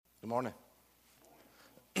Good morning.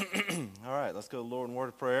 All right, let's go to the Lord in word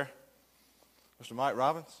of prayer. Mr. Mike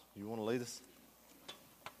Robbins, you want to lead us?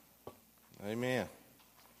 Amen.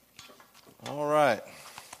 All right.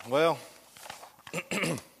 Well,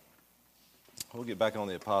 we'll get back on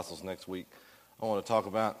the apostles next week. I want to talk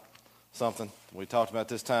about something we talked about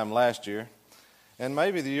this time last year, and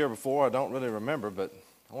maybe the year before. I don't really remember, but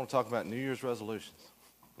I want to talk about New Year's resolutions.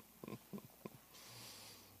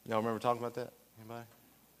 Y'all remember talking about that? Anybody?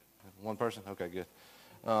 One person? Okay, good.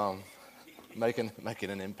 Making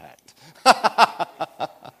an impact.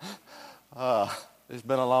 It's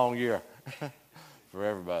been a long year for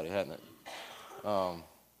everybody, hasn't it?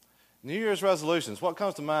 New Year's resolutions. What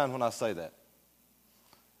comes to mind when I say that?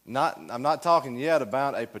 I'm not talking yet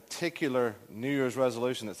about a particular New Year's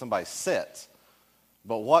resolution that somebody sets,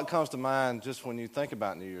 but what comes to mind just when you think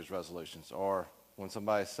about New Year's resolutions, or when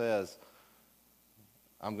somebody says,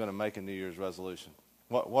 "I'm going to make a New Year's resolution"?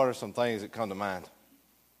 What are some things that come to mind?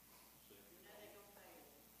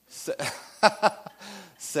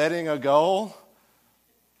 Setting a goal.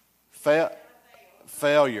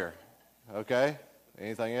 Failure. Okay.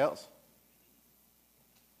 Anything else?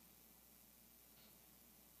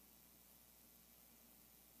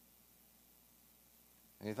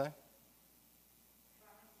 Anything?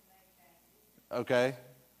 Okay.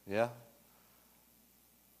 Yeah.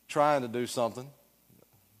 Trying to do something.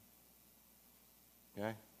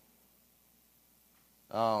 Okay.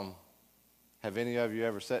 Have any of you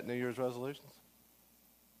ever set New Year's resolutions?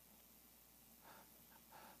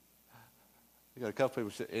 You got a couple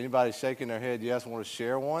people. Anybody shaking their head yes, want to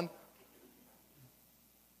share one?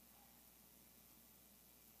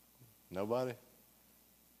 Nobody?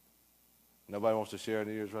 Nobody wants to share a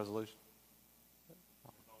New Year's resolution?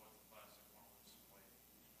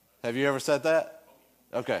 Have you ever said that?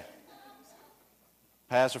 Okay.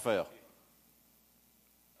 Pass or fail?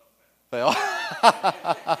 Fail.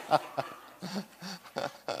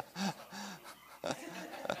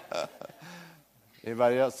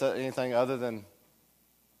 Anybody else said anything other than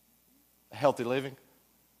healthy living?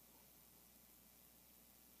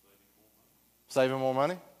 Saving more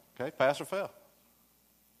money? Okay, pass or fail?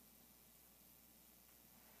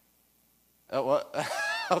 Oh, what?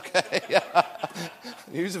 Okay.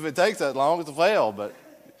 Usually if it takes that long, it's a fail, but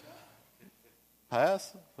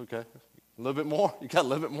pass? Okay. A little bit more? You got a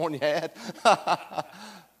little bit more than you had?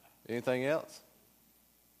 Anything else?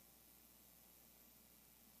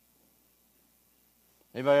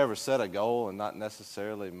 Anybody ever set a goal and not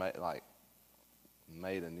necessarily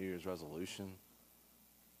made a New Year's resolution?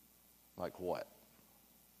 Like what?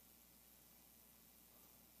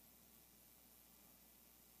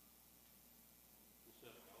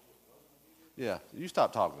 Yeah, you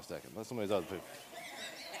stop talking a second. Let some of these other people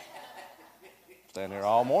stand here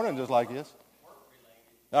all morning just like this.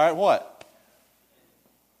 All right, what?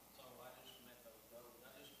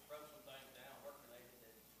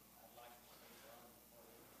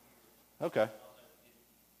 Okay.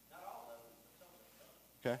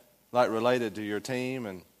 Okay. Like related to your team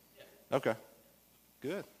and okay.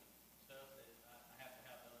 Good.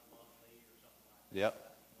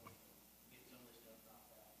 Yep.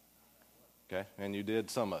 Okay. And you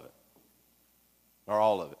did some of it. Or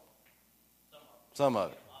all of it. Some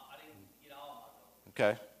of it.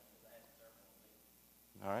 Okay.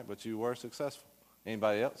 All right, but you were successful.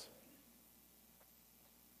 Anybody else?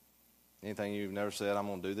 Anything you've never said, I'm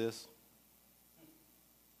going to do this?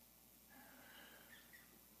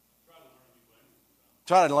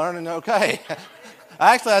 Try to learn and okay.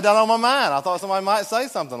 Actually, I had that on my mind. I thought somebody might say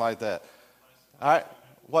something like that. All right.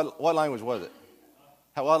 What language was it?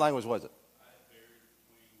 What language was it?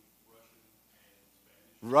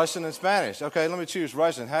 Russian and Spanish. Okay, let me choose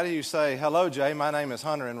Russian. How do you say, "Hello, Jay, my name is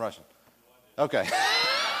Hunter" in Russian? Okay.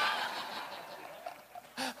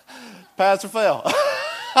 Pass or fail?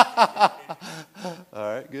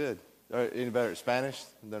 All right, good. All right, any better at Spanish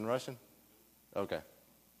than Russian? Okay.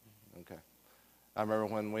 Okay. I remember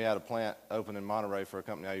when we had a plant open in Monterey for a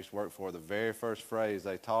company I used to work for, the very first phrase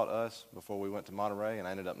they taught us before we went to Monterey, and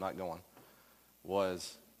I ended up not going,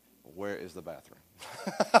 was, "Where is the bathroom?"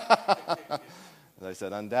 They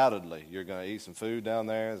said, undoubtedly, you're going to eat some food down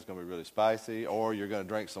there. It's going to be really spicy, or you're going to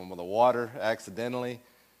drink some of the water accidentally,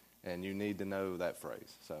 and you need to know that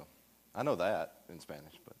phrase. So I know that in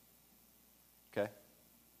Spanish, but okay.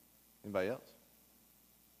 Anybody else?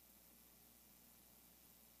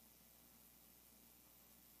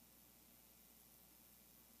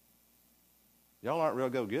 Y'all aren't real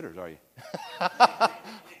go-getters, are you?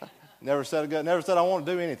 Never said I want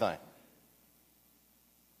to do anything.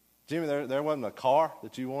 Jimmy, there wasn't a car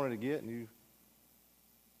that you wanted to get, and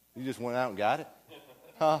you just went out and got it?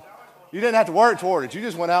 Huh? You didn't have to work toward it. You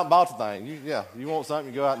just went out and bought the thing. You want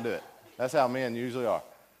something, you go out and do it. That's how men usually are.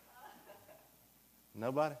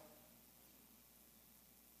 Nobody?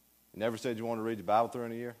 You never said you wanted to read your Bible through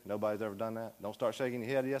in a year? Nobody's ever done that? Don't start shaking your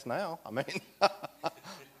head yes now. I mean,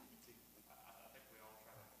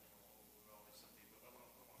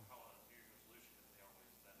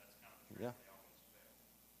 yeah.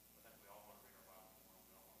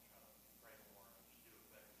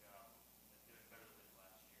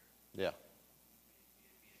 Yeah.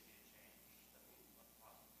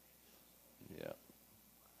 Yeah.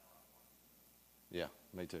 Yeah,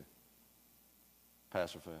 me too.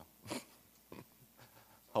 Pastor Phil.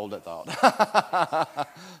 Hold that thought.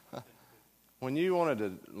 When you wanted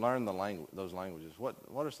to learn those languages, what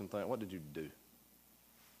are some things? What did you do?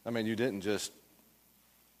 I mean, you didn't just.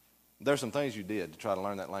 There's some things you did to try to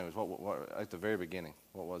learn that language. What at the very beginning?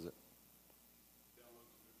 What was it?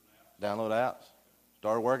 Download apps.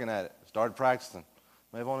 Started working at it. Started practicing.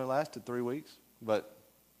 May have only lasted 3 weeks, but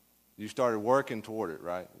you started working toward it,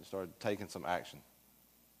 right? You started taking some action,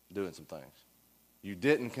 doing some things. You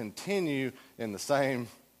didn't continue in the same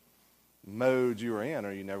mode you were in,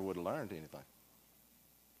 or you never would have learned anything.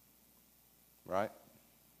 Right?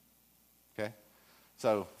 Okay?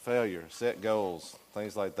 So, failure, set goals,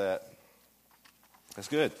 things like that. That's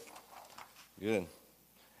good. Good.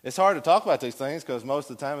 It's hard to talk about these things because most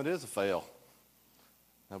of the time it is a fail.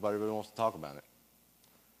 Nobody really wants to talk about it.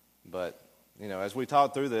 But, as we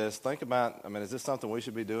talk through this, think about, is this something we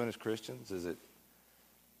should be doing as Christians? Is it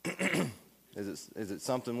is it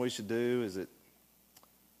something we should do? Is it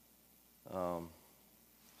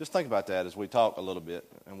just think about that as we talk a little bit,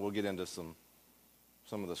 and we'll get into some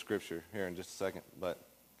of the scripture here in just a second. But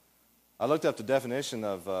I looked up the definition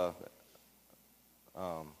of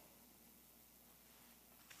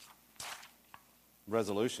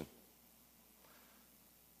resolution,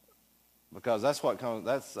 because that's what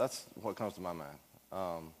comes to my mind.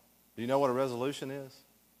 Do you know what a resolution is?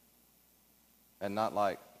 And not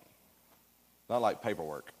like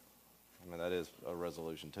paperwork. That is a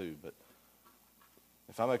resolution too. But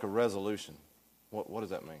if I make a resolution, what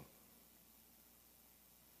does that mean?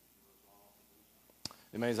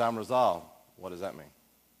 It means I'm resolved. What does that mean?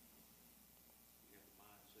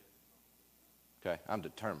 Okay, I'm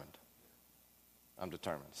determined.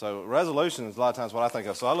 So resolution is a lot of times what I think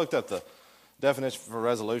of. So I looked up the definition for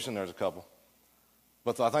resolution. There's a couple.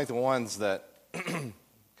 But I think the ones that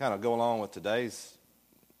kind of go along with today's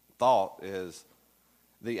thought is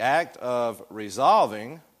the act of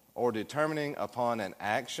resolving or determining upon an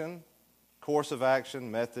action, course of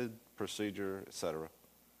action, method, procedure, etc.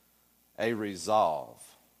 A resolve,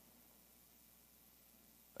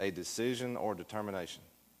 a decision or determination.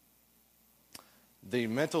 The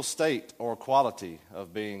mental state or quality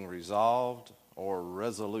of being resolved or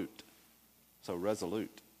resolute. So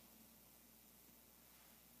resolute.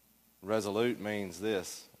 Resolute means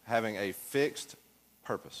this: having a fixed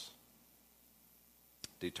purpose.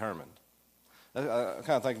 Determined. I kind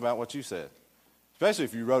of think about what you said, especially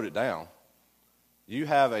if you wrote it down. You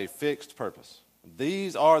have a fixed purpose.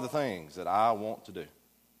 These are the things that I want to do.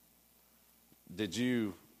 Did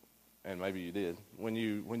you, and maybe you did, when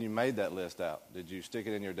you made that list out, did you stick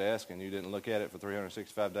it in your desk and you didn't look at it for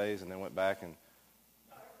 365 days and then went back and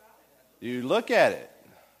you look at it?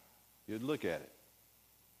 You'd look at it.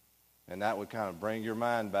 And that would kind of bring your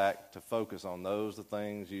mind back to focus on the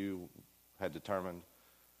things you had determined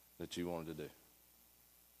that you wanted to do.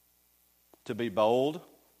 To be bold.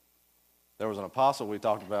 There was an apostle we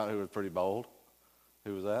talked about who was pretty bold.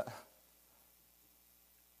 Who was that?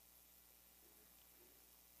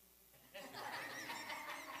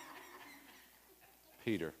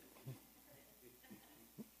 Peter.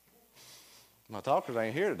 My talkers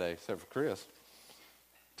ain't here today except for Chris.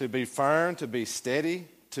 To be firm, to be steady,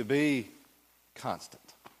 to be constant.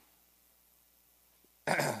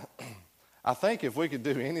 I think if we could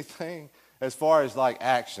do anything as far as like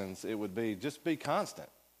actions, it would be just be constant.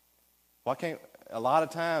 Why can't, a lot of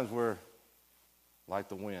times we're like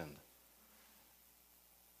the wind.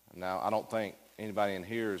 Now, I don't think anybody in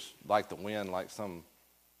here is like the wind, like some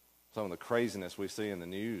of the craziness we see in the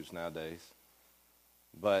news nowadays.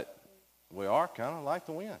 But we are kind of like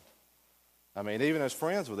the wind. Even as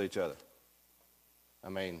friends with each other.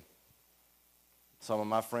 Some of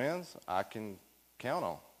my friends I can count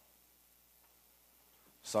on.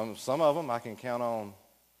 Some of them I can count on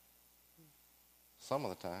some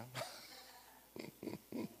of the time.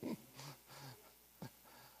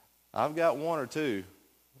 I've got one or two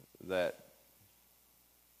that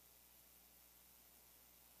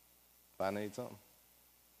if I need something,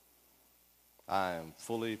 I am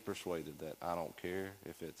fully persuaded that I don't care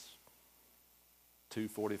if it's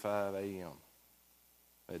 2:45 a.m.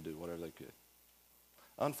 They'd do whatever they could.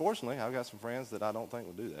 Unfortunately, I've got some friends that I don't think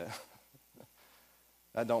would do that.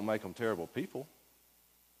 That don't make them terrible people.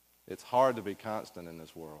 It's hard to be constant in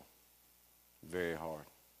this world. Very hard.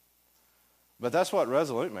 But that's what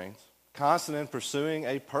resolute means. Constant in pursuing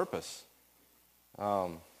a purpose.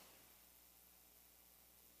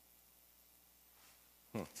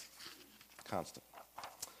 Constant.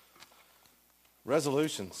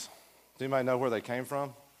 Resolutions. Does anybody know where they came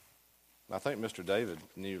from? I think Mr. David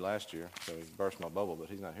knew last year, so he burst my bubble, but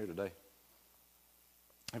he's not here today.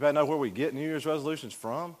 Anybody know where we get New Year's resolutions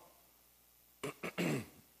from?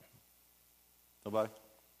 Nobody?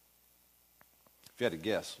 If you had to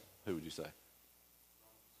guess, who would you say?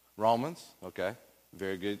 Romans. Okay.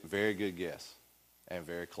 Very good guess. And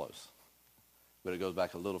very close. But it goes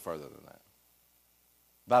back a little further than that.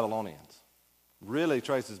 Babylonians. Really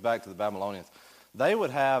traces back to the Babylonians. They would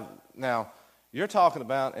have, now, you're talking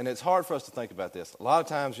about, and it's hard for us to think about this. A lot of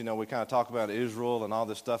times, we kind of talk about Israel and all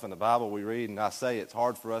this stuff in the Bible we read, and I say it's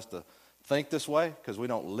hard for us to think this way because we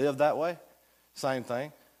don't live that way. Same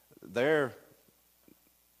thing. Their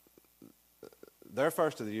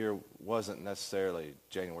first of the year wasn't necessarily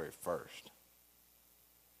January 1st.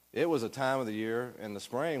 It was a time of the year in the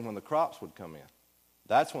spring when the crops would come in.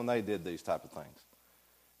 That's when they did these type of things.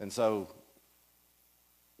 And so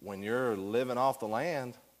when you're living off the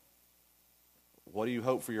land, what do you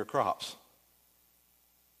hope for your crops?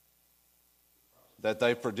 That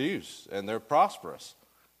they produce and they're prosperous.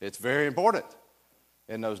 It's very important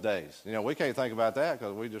in those days. We can't think about that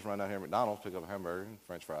because we just run down here at McDonald's, pick up a hamburger and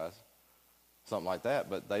French fries, something like that,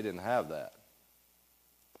 but they didn't have that.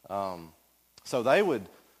 So they would,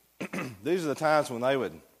 these are the times when they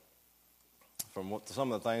would, from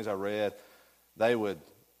some of the things I read, they would,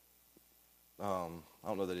 I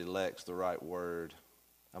don't know that elect's the right word.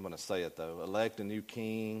 I'm going to say it, though. Elect a new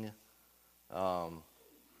king,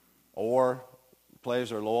 or pledge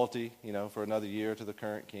their loyalty, for another year to the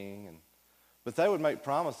current king. But they would make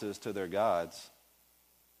promises to their gods.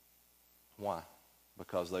 Why?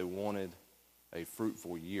 Because they wanted a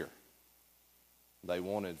fruitful year. They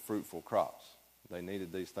wanted fruitful crops. They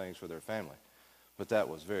needed these things for their family. But that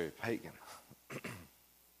was very pagan.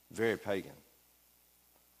 Very pagan.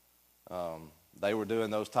 They were doing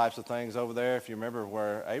those types of things over there. If you remember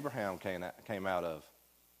where Abraham came out of.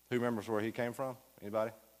 Who remembers where he came from?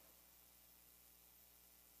 Anybody?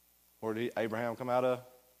 Where did Abraham come out of?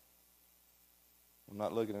 I'm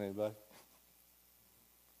not looking at anybody.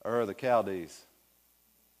 Ur of the Chaldees.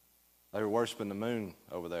 They were worshiping the moon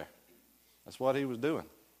over there. That's what he was doing.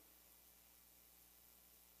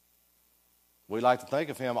 We like to think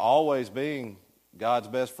of him always being God's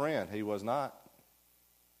best friend. He was not.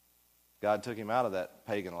 God took him out of that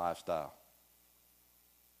pagan lifestyle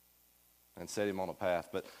and set him on a path.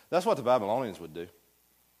 But that's what the Babylonians would do.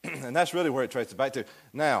 And that's really where it traces back to.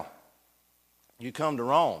 Now, you come to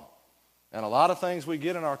Rome, and a lot of things we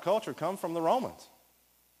get in our culture come from the Romans.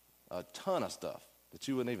 A ton of stuff that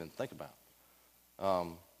you wouldn't even think about.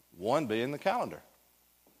 One being the calendar.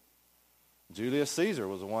 Julius Caesar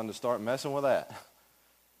was the one to start messing with that.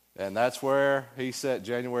 And that's where he set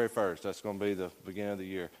January 1st. That's going to be the beginning of the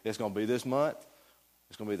year. It's going to be this month.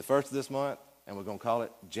 It's going to be the first of this month, and we're going to call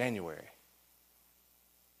it January.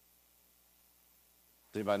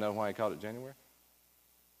 Does anybody know why he called it January?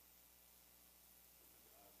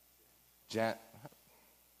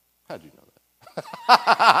 How'd you know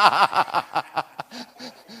that?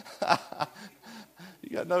 You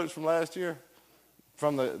got notes from last year?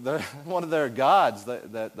 From one of their gods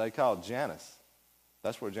that they called Janus.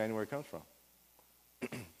 That's where January comes from.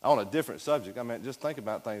 On a different subject, just think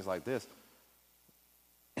about things like this.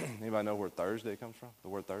 Anybody know where Thursday comes from? The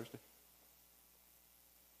word Thursday?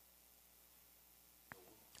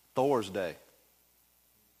 Thor's Day.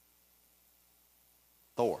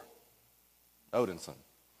 Thor. Odinson.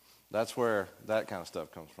 That's where that kind of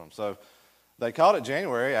stuff comes from. So they called it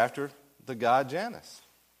January after the god Janus.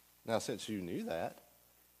 Now, since you knew that,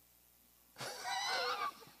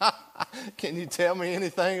 can you tell me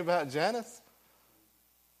anything about Janus?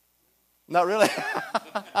 Not really.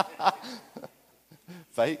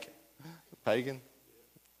 Fake, pagan.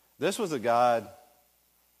 This was a god,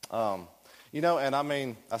 and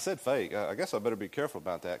I said fake. I guess I better be careful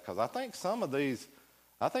about that because I think some of these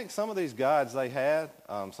gods they had,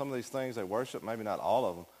 some of these things they worshiped, maybe not all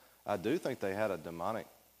of them. I do think they had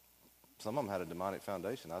some of them had a demonic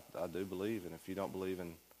foundation. I do believe, and if you don't believe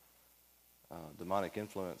in demonic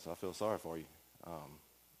influence, I feel sorry for you.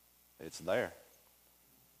 It's there.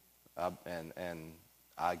 And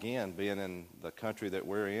Again, being in the country that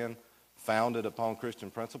we're in, founded upon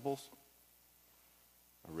Christian principles,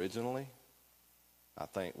 originally, I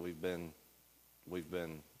think we've been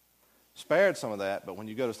spared some of that. But when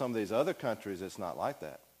you go to some of these other countries, it's not like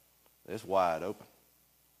that. It's wide open.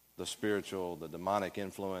 The spiritual, the demonic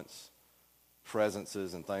influence,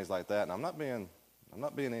 presences, and things like that. And I'm not being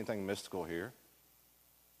anything mystical here.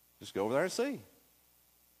 Just go over there and see.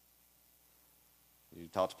 You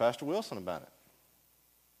talk to Pastor Wilson about it.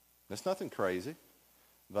 It's nothing crazy.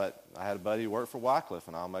 But I had a buddy who worked for Wycliffe,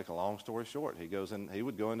 and I'll make a long story short. He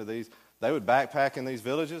would go into these, they would backpack in these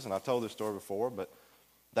villages, and I've told this story before, but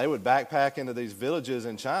they would backpack into these villages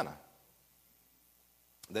in China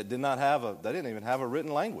that they didn't even have a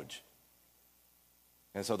written language.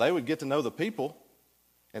 And so they would get to know the people,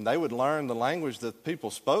 and they would learn the language that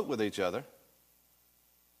people spoke with each other,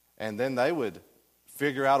 and then they would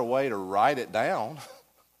figure out a way to write it down.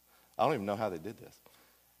 I don't even know how they did this.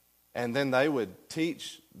 And then they would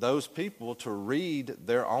teach those people to read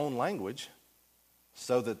their own language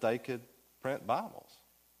so that they could print Bibles.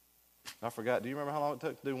 I forgot, do you remember how long it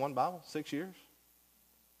took to do one Bible? 6 years?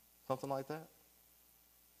 Something like that?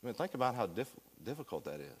 I mean, think about how difficult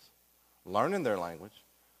that is. Learning their language.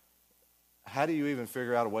 How do you even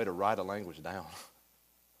figure out a way to write a language down?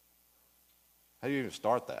 How do you even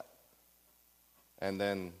start that? And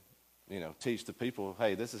then, teach the people,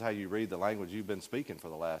 hey, this is how you read the language you've been speaking for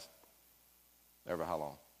the last ever how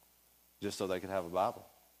long, just so they could have a Bible.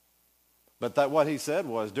 But what he said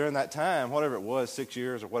was, during that time, whatever it was, 6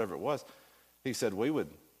 years or whatever it was, he said we would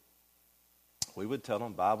tell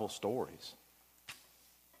them Bible stories,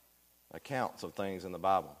 accounts of things in the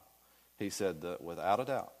Bible. He said that without a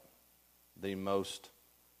doubt, the most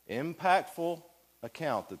impactful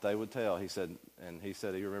account that they would tell, he said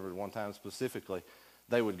he remembered one time specifically,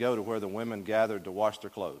 they would go to where the women gathered to wash their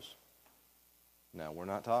clothes. Now, we're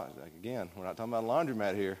not talking about a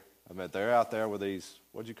laundromat here. I bet they're out there with these,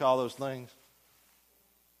 what'd you call those things?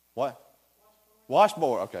 What?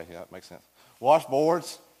 Washboard. Okay, yeah, that makes sense.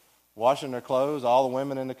 Washboards, washing their clothes. All the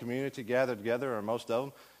women in the community gathered together, or most of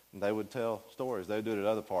them, and they would tell stories. They would do it at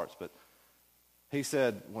other parts. But he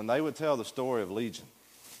said when they would tell the story of Legion,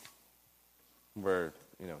 where,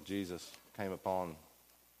 Jesus came upon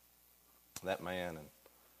that man and,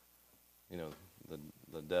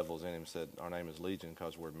 the devils in him said, our name is Legion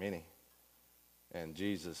because we're many. And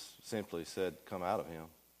Jesus simply said, come out of him.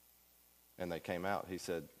 And they came out. He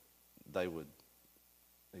said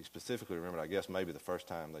he specifically remembered, I guess maybe the first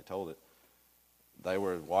time they told it, they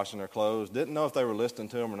were washing their clothes, didn't know if they were listening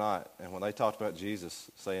to him or not. And when they talked about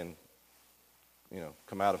Jesus saying,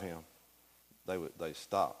 come out of him, they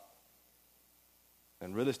stopped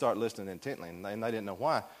and really start listening intently. And they didn't know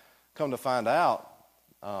why. Come to find out,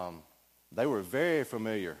 they were very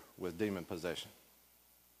familiar with demon possession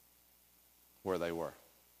where they were.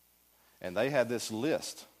 And they had this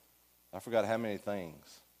list. I forgot how many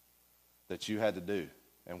things that you had to do.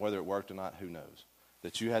 And whether it worked or not, who knows.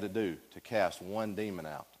 That you had to do to cast one demon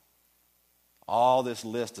out. All this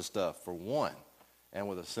list of stuff for one. And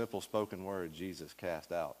with a simple spoken word, Jesus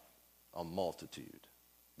cast out a multitude.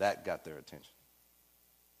 That got their attention.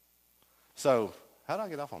 So, how did I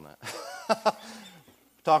get off on that?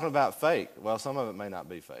 Talking about fake. Well, some of it may not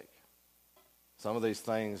be fake. Some of these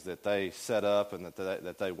things that they set up and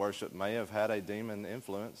that they worship may have had a demon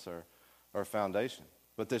influence or foundation.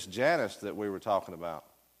 But this Janus that we were talking about,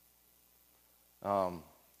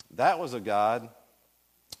 that was a god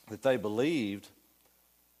that they believed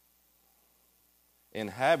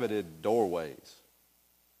inhabited doorways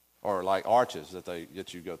or like arches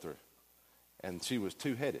that you go through. And she was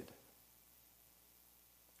two-headed.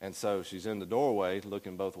 And so she's in the doorway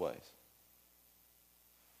looking both ways.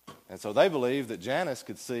 And so they believed that Janus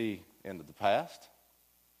could see into the past,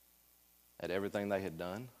 at everything they had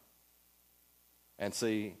done, and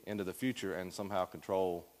see into the future and somehow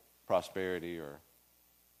control prosperity or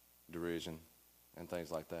derision and things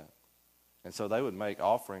like that. And so they would make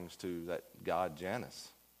offerings to that god Janus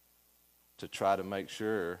to try to make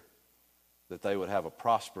sure that they would have a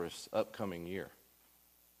prosperous upcoming year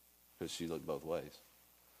because she looked both ways.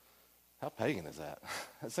 How pagan is that?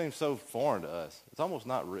 That seems so foreign to us. It's almost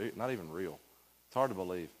not even real. It's hard to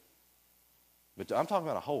believe. But I'm talking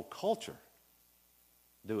about a whole culture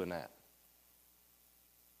doing that.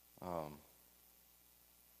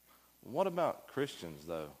 What about Christians,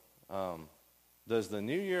 though? Does the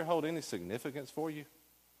new year hold any significance for you?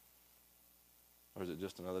 Or is it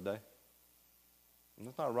just another day? And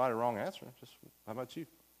that's not a right or wrong answer. Just, how about you?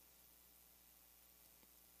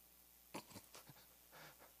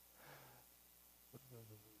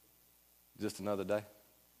 Just another day?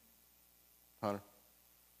 Hunter?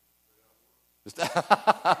 Just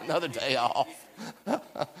another day off.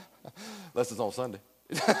 Unless it's on Sunday.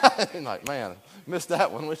 Like, man, missed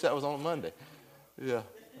that one. Wish that was on a Monday. Yeah.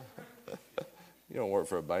 You don't work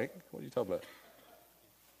for a bank. What are you talking about?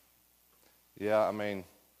 Yeah, I mean,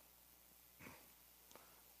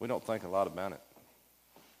 we don't think a lot about it.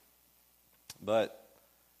 But,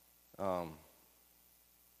 well,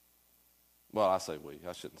 I say we.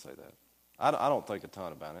 I shouldn't say that. I don't think a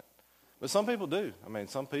ton about it. But some people do. I mean,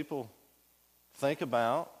 some people think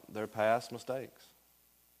about their past mistakes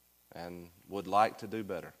and would like to do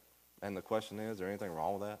better. And the question is there anything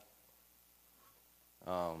wrong with that?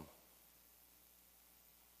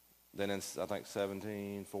 Then in, I think,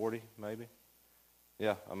 1740, maybe.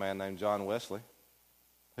 Yeah, a man named John Wesley.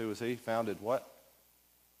 Who was he? Founded what?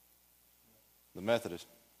 The Methodist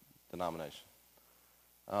denomination.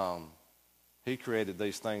 He created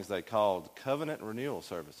these things they called covenant renewal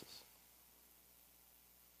services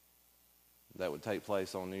that would take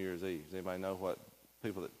place on New Year's Eve. Does anybody know what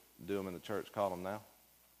people that do them in the church call them now?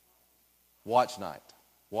 Watch night.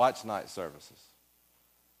 Watch night services.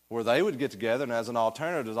 Where they would get together, and as an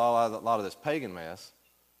alternative to a lot of this pagan mess,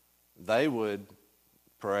 they would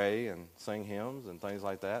pray and sing hymns and things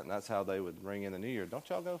like that, and that's how they would ring in the New Year. Don't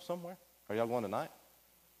y'all go somewhere? Are y'all going tonight?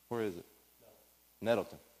 Where is it?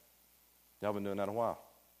 Nettleton. Y'all been doing that a while.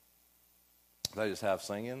 They just have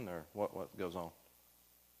singing, or what goes on?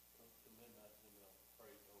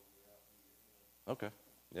 Okay,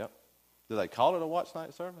 yep. Do they call it a watch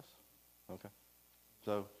night service? Okay.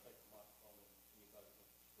 So,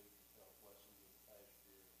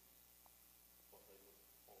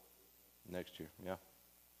 next year, yeah.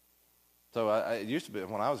 So it used to be,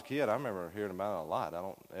 when I was a kid, I remember hearing about it a lot. I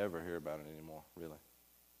don't ever hear about it anymore, really.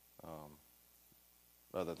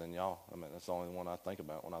 Other than y'all. I mean, that's the only one I think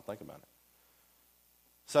about when I think about it.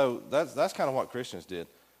 So that's kind of what Christians did.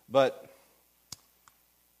 But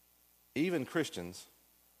even Christians,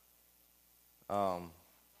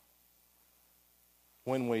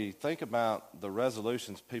 when we think about the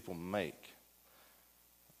resolutions people make,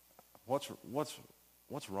 what's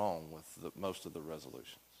wrong with most of the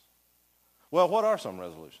resolutions? Well, what are some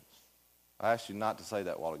resolutions? I asked you not to say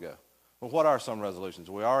that a while ago. Well, what are some resolutions?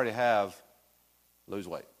 We already have lose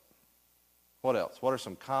weight. What else? What are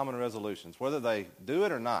some common resolutions? Whether they do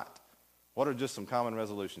it or not, what are just some common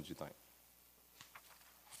resolutions you think?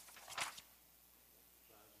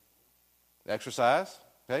 Exercise.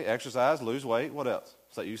 Okay, exercise, lose weight. What else?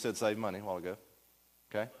 So you said save money a while ago.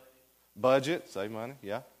 Okay. Budget, save money.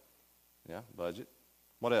 Yeah. Yeah, budget.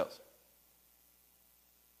 What else?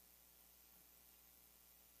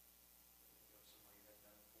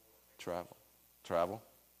 Travel.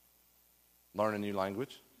 Learn a new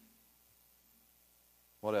language.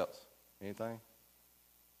 What else? Anything?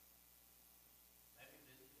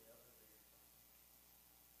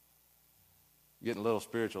 Getting a little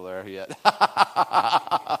spiritual there yet.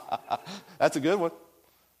 That's a good one.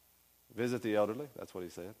 Visit the elderly. That's what he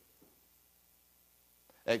said.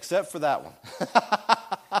 Except for that one.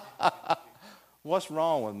 What's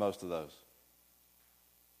wrong with most of those?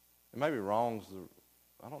 It may be wrong's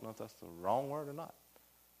I don't know if that's the wrong word or not.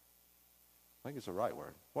 I think it's the right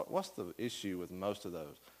word. What's the issue with most of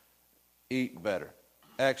those? Eat better,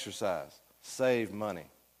 exercise, save money,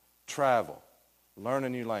 travel, learn a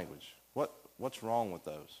new language. What's wrong with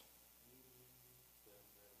those?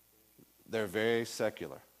 They're very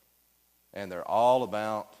secular. And they're all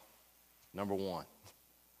about number one.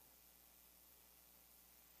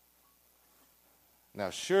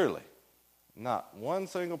 Now, surely, not one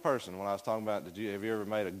single person, when I was talking about, have you ever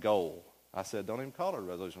made a goal? I said, don't even call it a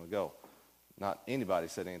resolution, a goal. Not anybody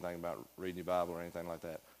said anything about reading your Bible or anything like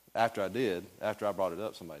that. After I brought it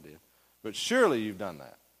up, somebody did. But surely you've done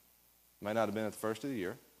that. May not have been at the first of the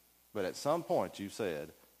year, but at some point you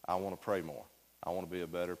said, I want to pray more. I want to be a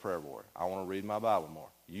better prayer warrior. I want to read my Bible more.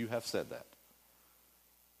 You have said that.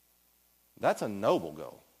 That's a noble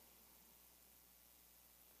goal.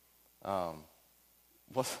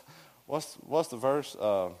 What's the verse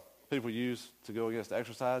people use to go against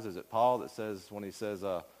exercise? Is it Paul that says, when he says,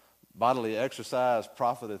 bodily exercise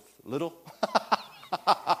profiteth little?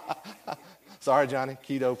 Sorry, Johnny,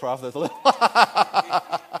 keto profiteth little.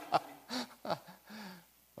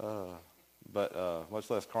 But much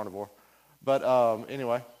less carnivore. But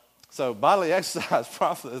anyway, so bodily exercise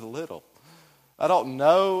profiteth little. I don't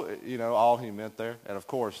know, all he meant there. And of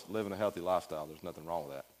course, living a healthy lifestyle, there's nothing wrong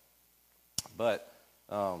with that. But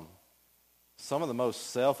some of the most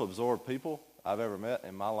self-absorbed people I've ever met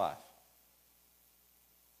in my life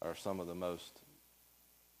are some of the most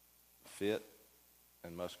fit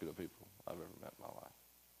and muscular people I've ever met in my life.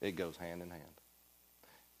 It goes hand in hand.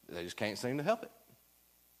 they just can't seem to help it.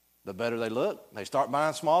 The better they look, they start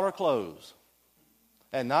buying smaller clothes.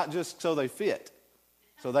 And not just so they fit,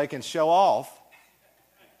 so they can show off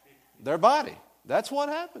their body. That's what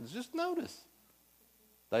happens. Just notice.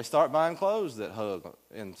 They start buying clothes that hug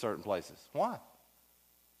in certain places. Why?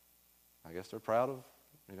 I guess they're proud of,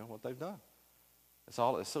 what they've done. It's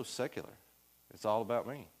so secular. It's all about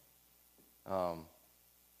me.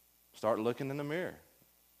 Start looking in the mirror.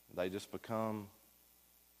 They just become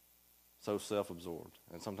so self-absorbed.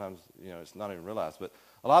 And sometimes, it's not even realized. But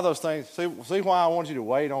a lot of those things, see why I want you to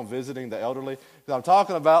wait on visiting the elderly? Because I'm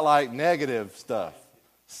talking about like negative stuff,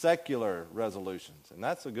 secular resolutions. And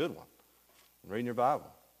that's a good one. Reading your Bible.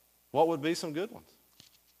 What would be some good ones?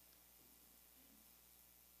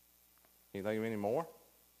 Can you think of any more?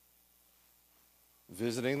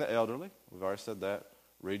 Visiting the elderly. We've already said that.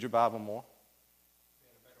 Read your Bible more.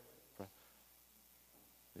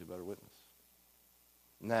 Be a better witness.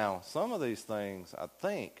 Now, some of these things, I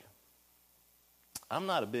think, I'm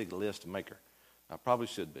not a big list maker. I probably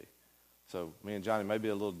should be. So me and Johnny may be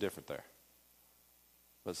a little different there.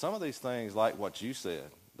 But some of these things, like what you said,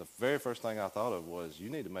 the very first thing I thought of was you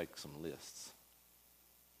need to make some lists.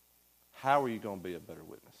 How are you going to be a better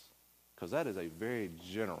witness? Because that is a very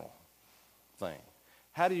general thing.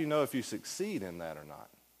 How do you know if you succeed in that or not?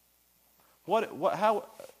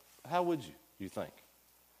 How would you think?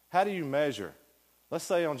 How do you measure? Let's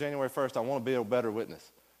say on January 1st, I want to be a better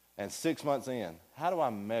witness. And 6 months in, how do I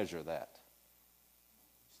measure that?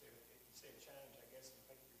 See a change, I guess, in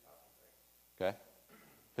people you're talking to. Okay.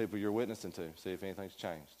 People you're witnessing to. See if anything's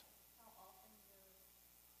changed. How often you're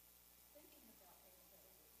thinking about being a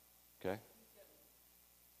better witness. Okay. You could start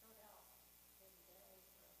out every day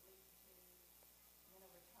for a week or two, and then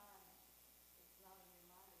over time, it's not in your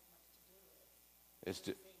mind as much to do it. It's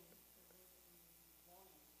just,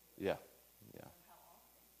 Yeah. yeah.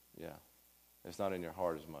 Yeah. It's not in your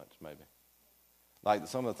heart as much, maybe. Like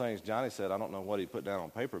some of the things Johnny said, I don't know what he put down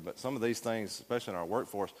on paper, but some of these things, especially in our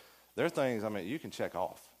workforce, they're things, you can check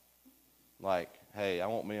off. Like, hey, I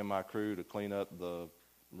want me and my crew to clean up the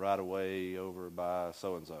right-of-way over by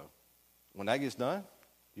so-and-so. When that gets done,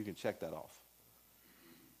 you can check that off.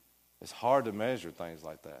 It's hard to measure things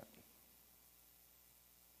like that.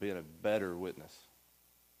 Being a better witness.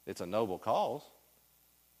 It's a noble cause.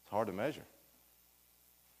 It's hard to measure.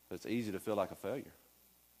 But it's easy to feel like a failure.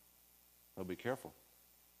 So be careful.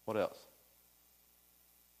 What else?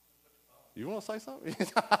 You want to say something?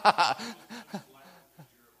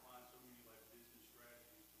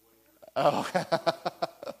 Oh.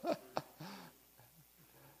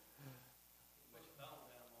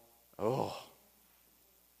 Oh.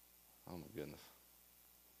 Oh my goodness.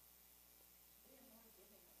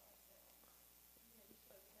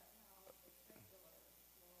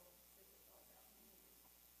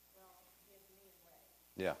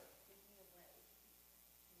 Yeah.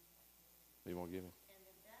 Be more giving. And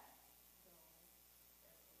then that goal,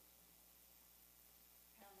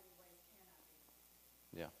 how many ways can I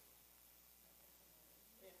be? Yeah.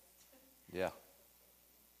 Yeah.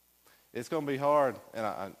 It's going to be hard, and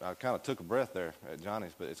I kind of took a breath there at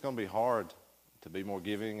Johnny's, but it's going to be hard to be more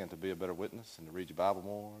giving and to be a better witness and to read your Bible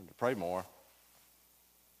more and to pray more.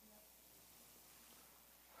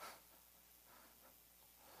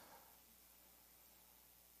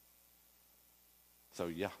 So,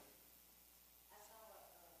 yeah. I saw a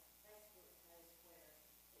Facebook post where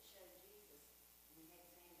it showed Jesus, and he had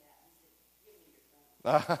his hand out, and he said, "Give me your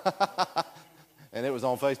phone." And it was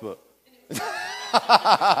on Facebook.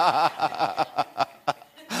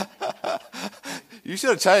 You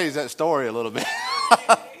should have changed that story a little bit.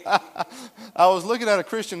 I was looking at a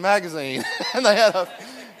Christian magazine, and they had an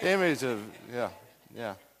image of,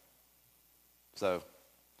 yeah. So,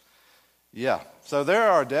 yeah. So there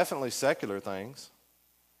are definitely secular things,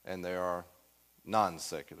 and there are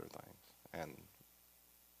non-secular things. And,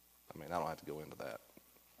 I don't have to go into that.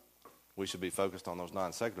 We should be focused on those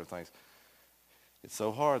non-secular things. It's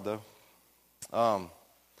so hard, though.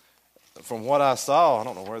 From what I saw, I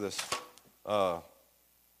don't know where this,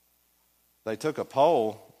 they took a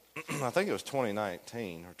poll, I think it was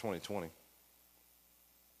 2019 or 2020.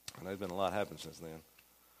 And there's been a lot happened since then.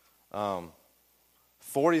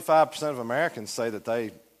 45% of Americans say that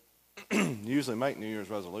they usually make New Year's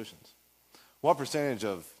resolutions. What percentage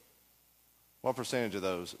of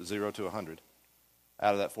those, 0 to 100,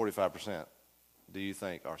 out of that 45%, do you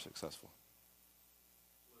think are successful?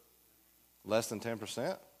 Less than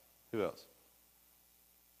 10%? Who else?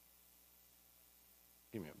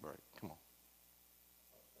 Give me a break. Come on.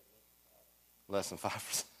 Less than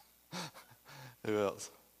 5%. Who else?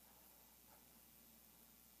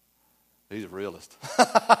 He's a realist.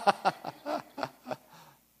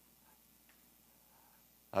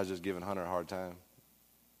 I was just giving Hunter a hard time.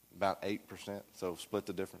 About 8%, so split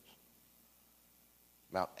the difference.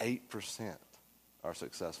 About 8% are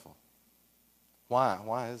successful. Why?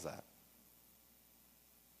 Why is that?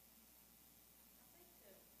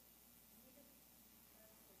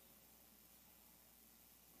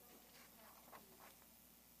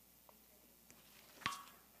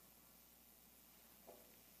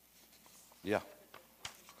 Yeah.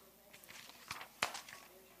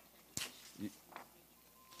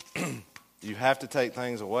 You have to take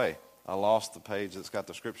things away. I lost the page that's got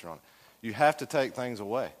the scripture on it. You have to take things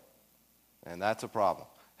away. And that's a problem.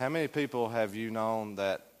 How many people have you known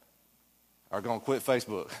that are going to quit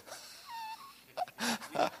Facebook?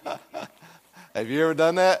 Have you ever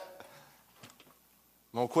done that?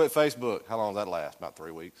 I'm going to quit Facebook. How long does that last? About 3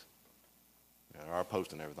 weeks. Yeah, they're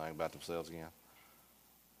posting everything about themselves again.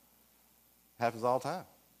 Happens all the time.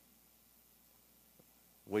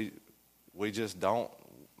 We just don't,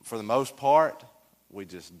 for the most part, we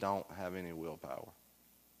just don't have any willpower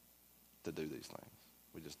to do these things.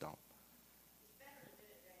 We just don't.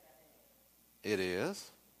 It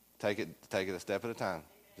is. Take it a step at a time.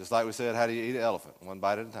 Just like we said, how do you eat an elephant? One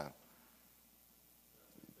bite at a time.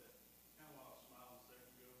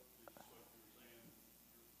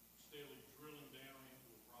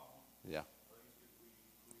 Yeah.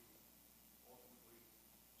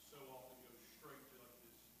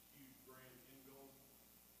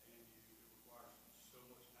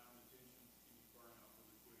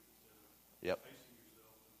 Yep.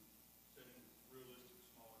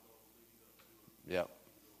 Yep.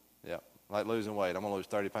 Yep. Like losing weight. I'm going to lose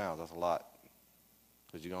 30 pounds. That's a lot.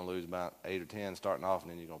 Because you're going to lose about 8 or 10 starting off, and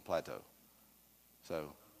then you're going to plateau.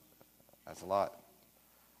 So that's a lot.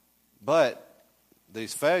 But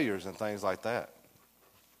these failures and things like that,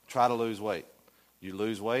 try to lose weight. You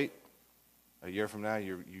lose weight, a year from now,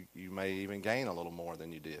 you may even gain a little more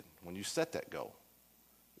than you did when you set that goal.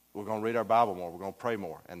 We're going to read our Bible more. We're going to pray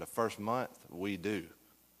more. And the first month, we do.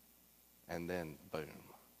 And then, boom.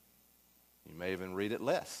 You may even read it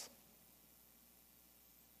less.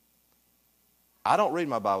 I don't read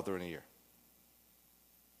my Bible through in a year.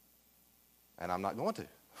 And I'm not going to.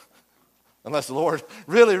 Unless the Lord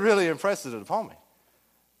really, really impresses it upon me.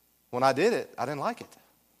 When I did it, I didn't like it.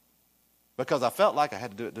 Because I felt like I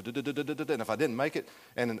had to do it. And if I didn't make it,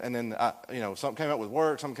 and then something came up with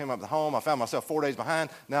work, something came up with home, I found myself 4 days behind.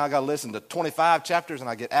 Now I got to listen to 25 chapters, and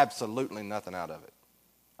I get absolutely nothing out of it.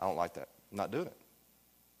 I don't like that. I'm not doing it.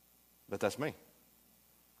 But that's me.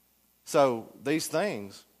 So these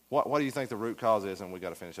things, what do you think the root cause is? And we got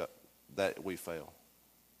to finish up. That we fail.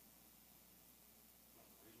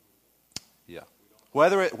 Yeah.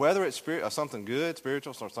 Whether it's something good,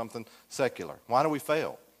 spiritual, or something secular. Why do we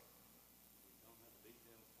fail?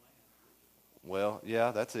 Well,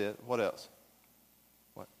 yeah, that's it. What else?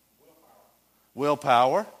 What?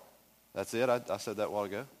 Willpower. That's it. I said that a while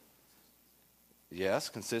ago. Yes,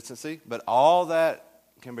 consistency. But all that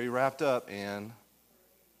can be wrapped up in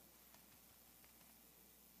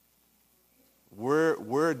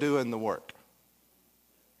we're doing the work.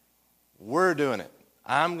 We're doing it.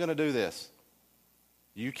 I'm going to do this.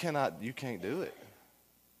 You can't do it.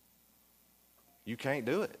 You can't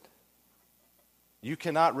do it. You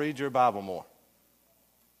cannot read your Bible more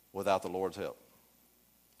without the Lord's help.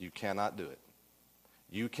 You cannot do it.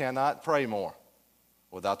 You cannot pray more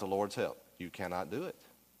without the Lord's help. You cannot do it.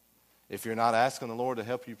 If you're not asking the Lord to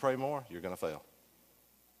help you pray more, you're going to fail.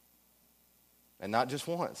 And not just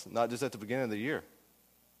once, not just at the beginning of the year.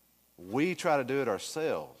 We try to do it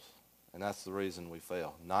ourselves, and that's the reason we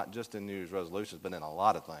fail. Not just in New Year's resolutions, but in a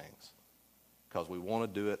lot of things. Because we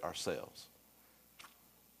want to do it ourselves.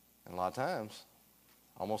 And a lot of times,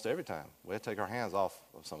 almost every time, we have to take our hands off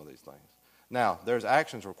of some of these things. Now, there's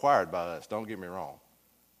actions required by us. Don't get me wrong.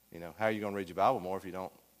 How are you going to read your Bible more if you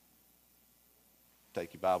don't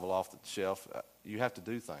take your Bible off the shelf? You have to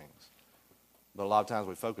do things. But a lot of times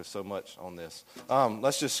we focus so much on this.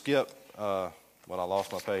 Let's just skip. I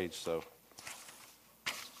lost my page, so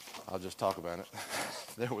I'll just talk about it.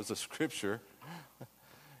 There was a scripture.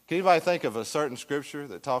 Can anybody think of a certain scripture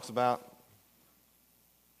that talks about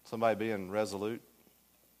somebody being resolute?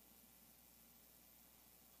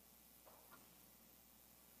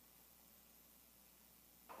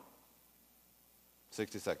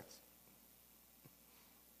 $60 seconds.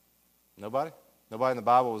 Nobody? Nobody in the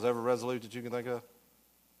Bible was ever resolute that you can think of?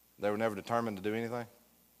 They were never determined to do anything?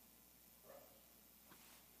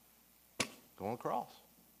 Go on the cross.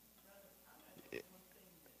 For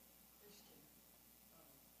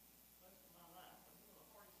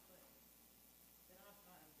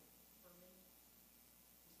me,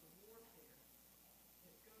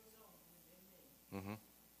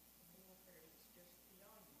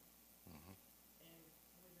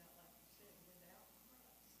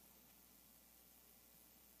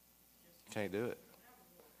 Can't do it.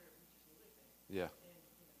 Yeah.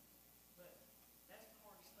 But that's the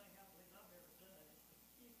hardest thing I believe I've ever done is to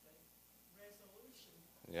keep a resolution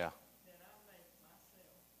Yeah. that I make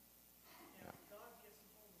myself. And if God gets a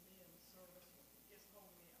hold of me in the service, or gets a hold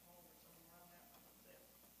of me at home or somewhere I'm at by myself,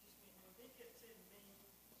 just when He gets in me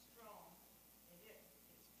strong and it's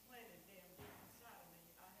planted down deep inside of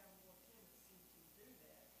me, I have more tendency to do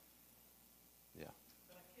that. Yeah.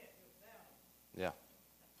 But I can't do it without Him. Yeah.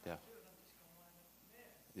 If I do it, I'm just going to wind up a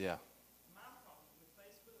mess. Yeah. My problem with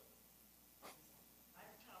Facebook is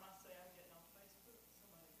every time I say I'm getting on Facebook,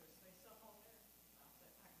 somebody goes say something on there. I'll say,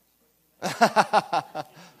 I can straighten that.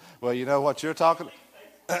 Well, you know what you're talking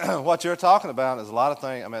what you're talking about is a lot of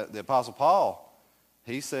things. I mean, the Apostle Paul,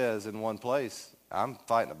 he says in one place, I'm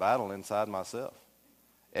fighting a battle inside myself.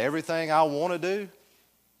 Everything I want to do,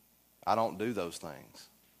 I don't do those things.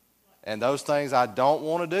 And those things I don't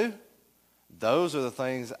want to do, those are the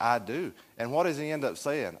things I do. And what does he end up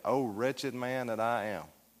saying? Oh, wretched man that I am.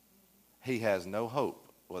 He has no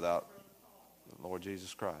hope without the Lord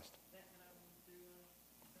Jesus Christ.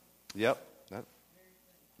 Yep.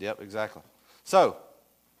 Yep, exactly. So,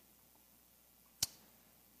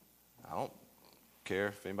 I don't care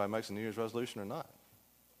if anybody makes a New Year's resolution or not.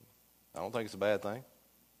 I don't think it's a bad thing.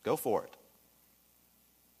 Go for it.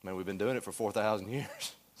 I mean, we've been doing it for 4,000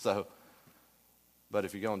 years. So, but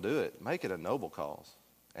if you're going to do it, make it a noble cause.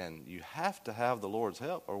 And you have to have the Lord's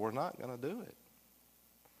help or we're not going to do it.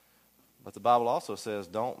 But the Bible also says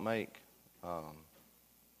don't make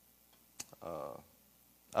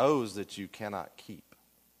oaths that you cannot keep.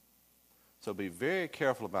 So be very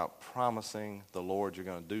careful about promising the Lord you're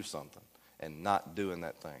going to do something and not doing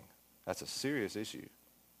that thing. That's a serious issue.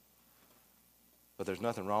 But there's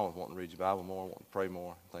nothing wrong with wanting to read your Bible more, wanting to pray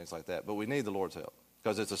more, things like that. But we need the Lord's help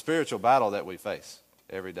because it's a spiritual battle that we face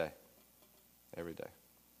every day. Every day.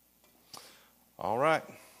 All right.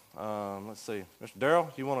 Let's see. Mr.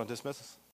 Darrell, you want to dismiss us?